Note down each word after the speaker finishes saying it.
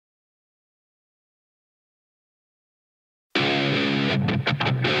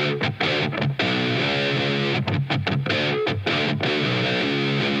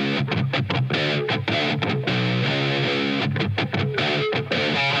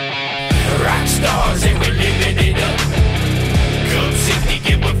stars and we're living it up. Cup 60,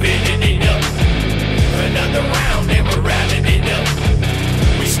 get we're filling it up. Another round and we're rounding it up.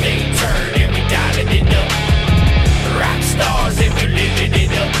 We stay turned and we dialing it up. Rock stars and we're living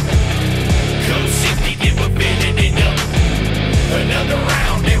it up. Cup 60, get we're filling it up. Another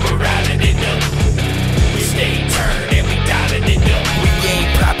round and we're riding it up. We stay turned and we dialing it up. We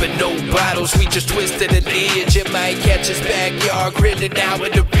ain't popping no bottles, we just twisted an edge. It might catch us backyard grilling out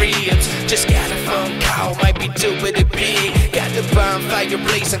with the ribs. Just got a phone call, might be doing it big. Got the bonfire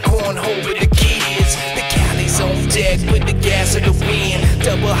blazing, cornhole with the kids. The Cali's on deck with the gas of the wind.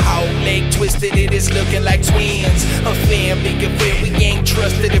 Double hog leg twisted, it is looking like twins. A family affair, we ain't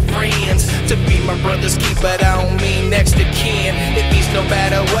trusted as friends. To be my brother's keeper, I don't mean next to kin. It means no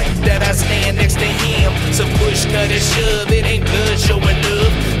matter what, that I stand next to him. So push, cut, and shove, it ain't blood showing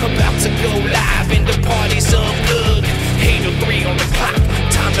love. About to go live and the party's unplugged. 8:03 on the clock,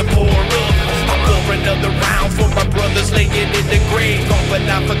 time to pour up. I pour another round for my brothers laying in the grave. Gone but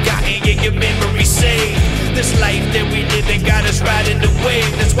not forgotten, yeah, your memory saved. This life that we live and got us riding the wave.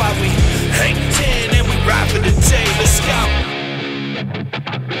 That's why we hang 10 and we ride for the day. Let's go.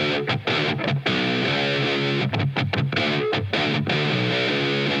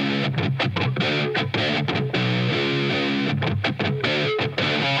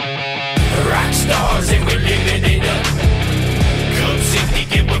 Rock stars and we're living it up. Cup 60,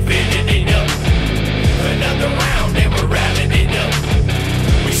 get we're filling it up. Another round and we're rounding it up.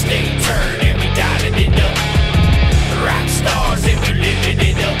 We stay turned and we dialing it up. Rock stars and we're living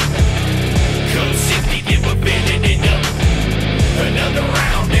it up. Cup 60, get we're filling it up. Another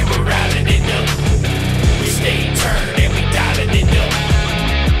round and we're riding it up. We stay turned and we dialing it up.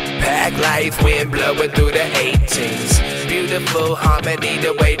 Pack life, wind blowing through the 18s. Beautiful harmony,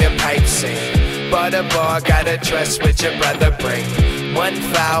 the way the pipes sing. But a bar, gotta trust what your brother bring. One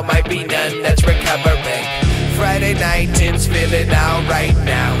foul might be none, that's recovering. Friday night, Tim's feeling alright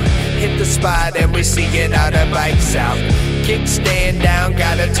now. Hit the spot and we're seeing all the bikes out. Kickstand down,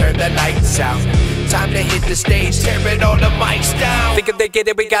 gotta turn the lights out. Time to hit the stage, tearing all the mics down. Think if they get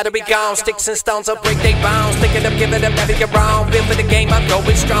it, we gotta be gone. Sticks and stones will break they bones. Thinking of giving them, never get wrong. Built for the game, I'm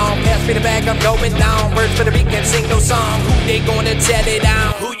going strong. Pass me the bag, I'm going down. Words for the beat, can sing no song. Who they gonna tell it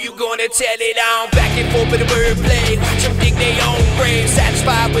on? Who you gonna tell it on? Back and forth with the wordplay. Watch them dig their own grave.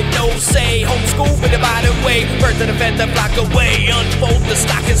 Satisfied with no say. Homeschool for the bottom way. Birds of the feather block away. Unfold the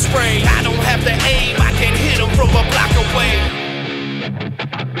stock and spray. I don't have to aim, I can hit them from a block away.